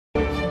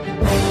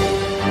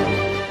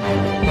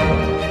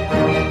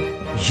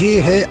ये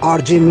है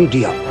RJ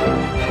media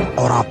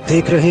और आप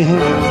देख रहे हैं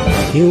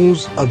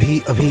न्यूज अभी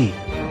अभी,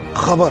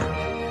 खबर,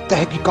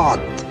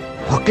 तहकीकात,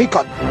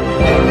 हकीकत।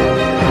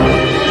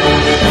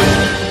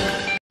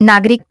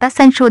 नागरिकता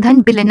संशोधन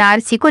बिल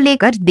एनआरस को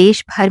लेकर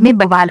देश भर में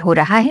बवाल हो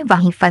रहा है।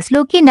 वहीं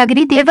फसलों की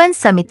नगरी देवन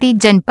समिति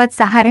जनपद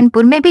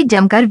सहारनपुर में भी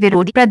जमकर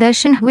विरोध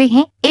प्रदर्शन हुए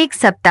हैं। एक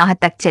सप्ताह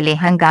तक चले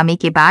हंगामे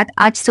के बाद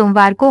आज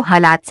सोमवार को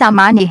हालात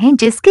सामान्य हैं,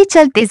 जिसके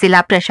चलते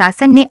जिला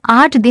प्रशासन ने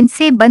 8 दिन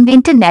से बंद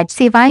इंटरनेट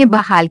सेवाएं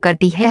बहाल कर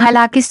दी है।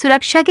 हालांकि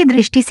सुरक्षा की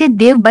दृष्टि से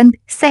देवबंद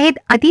सहित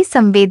अति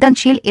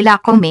संवेदनशील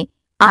इलाकों में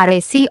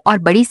आरएस और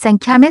बड़ी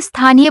संख्या में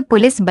स्थानीय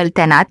पुलिस बल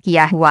तैनात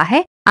किया हुआ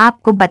है।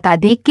 आपको बता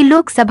दें कि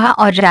लोकसभा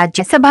और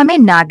राज्यसभा में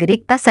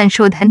नागरिकता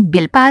संशोधन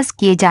बिल पास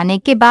किए जाने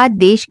के बाद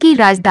देश की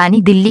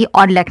राजधानी दिल्ली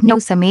और लखनऊ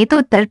समेत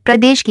उत्तर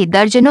प्रदेश के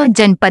दर्जनों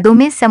जनपदों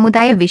में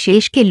समुदाय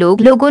विशेष के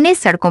लोगों ने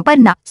सड़कों पर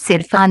न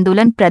सिर्फ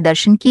आंदोलन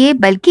प्रदर्शन किए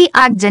बल्कि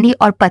आगजनी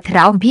और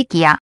पथराव भी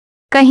किया।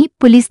 कहीं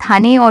पुलिस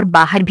थाने और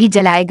बाहर भी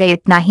जलाए गए।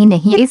 इतना ही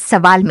नहीं, इस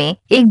सवाल में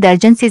 1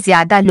 दर्जन से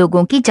ज्यादा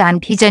लोगों की जान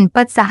भी।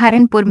 जनपद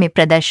सहारनपुर में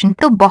प्रदर्शन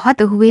तो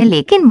बहुत हुए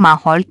लेकिन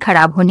माहौल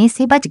खराब होने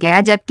से बच गया,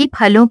 जबकि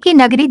फलों की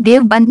नगरी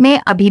देवबंद में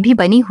अभी भी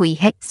बनी हुई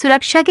है।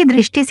 सुरक्षा की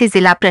दृष्टि से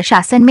जिला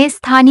प्रशासन में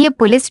स्थानीय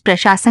पुलिस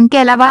प्रशासन के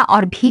अलावा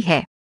और भी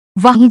है।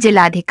 वहीं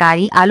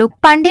जिलाधिकारी आलोक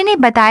पांडे ने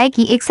बताया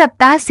कि 1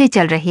 सप्ताह से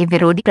चल रहे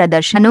विरोध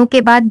प्रदर्शनों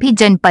के बाद भी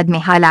जनपद में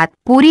हालात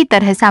पूरी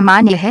तरह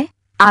सामान्य है।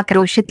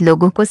 आक्रोशित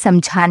लोगों को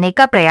समझाने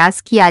का प्रयास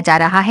किया जा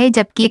रहा है,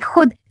 जबकि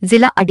खुद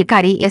जिला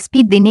अधिकारी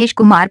एसपी दिनेश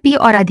कुमार पी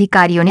और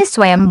अधिकारियों ने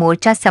स्वयं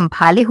मोर्चा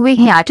संभाले हुए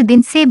हैं। 8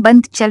 दिन से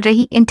बंद चल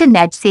रही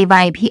इंटरनेट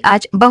सेवाएं भी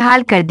आज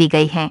बहाल कर दी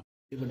गई हैं।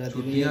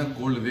 छुट्टियां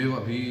कोल्ड वेव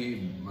अभी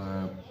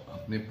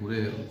अपने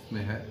पूरे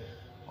उसमें है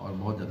और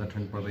बहुत ज़्यादा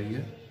ठंड पड़ रही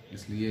है,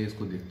 इसलिए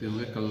इसको देखते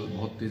हुए कल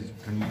बहुत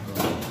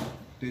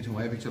तेज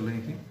हवाएं भी चल रही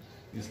थी,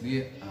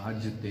 इसलिए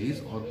आज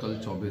 23 और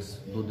कल 24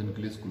 2 दिन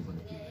के लिए स्कूल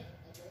बंद किए हैं।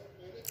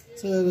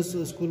 सर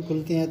स्कूल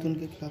खुलते हैं तो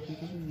उनके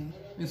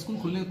खिलाफ स्कूल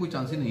खुलने का कोई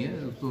चांस ही नहीं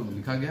है। तो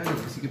लिखा गया है,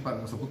 किसी के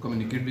पास सबको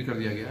कम्युनिकेट भी कर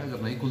दिया गया है।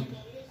 अगर नहीं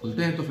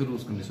खुलते हैं तो फिर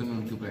उस कंडीशन में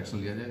उनके ऊपर एक्शन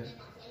लिया जाएगा।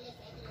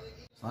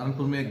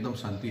 सहारनपुर में एकदम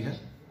शांति है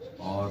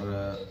और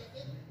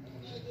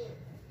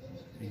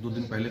 1-2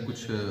 दिन पहले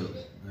कुछ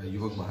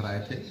युवक बाहर आए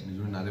थे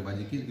जिन्होंने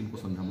नारेबाजी की, लेकिन उनको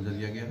समझा बुझा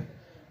दिया गया है।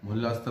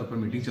 मोहल्ला स्तर पर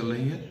मीटिंग चल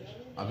रही है।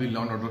 अभी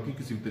लॉ एंड ऑर्डर की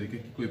किसी भी तरीके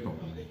की कोई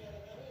प्रॉब्लम नहीं है।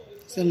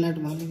 सर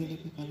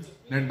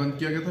नेट बंद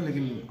किया गया था,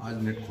 लेकिन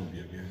आज नेट खोल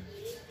दिया गया है।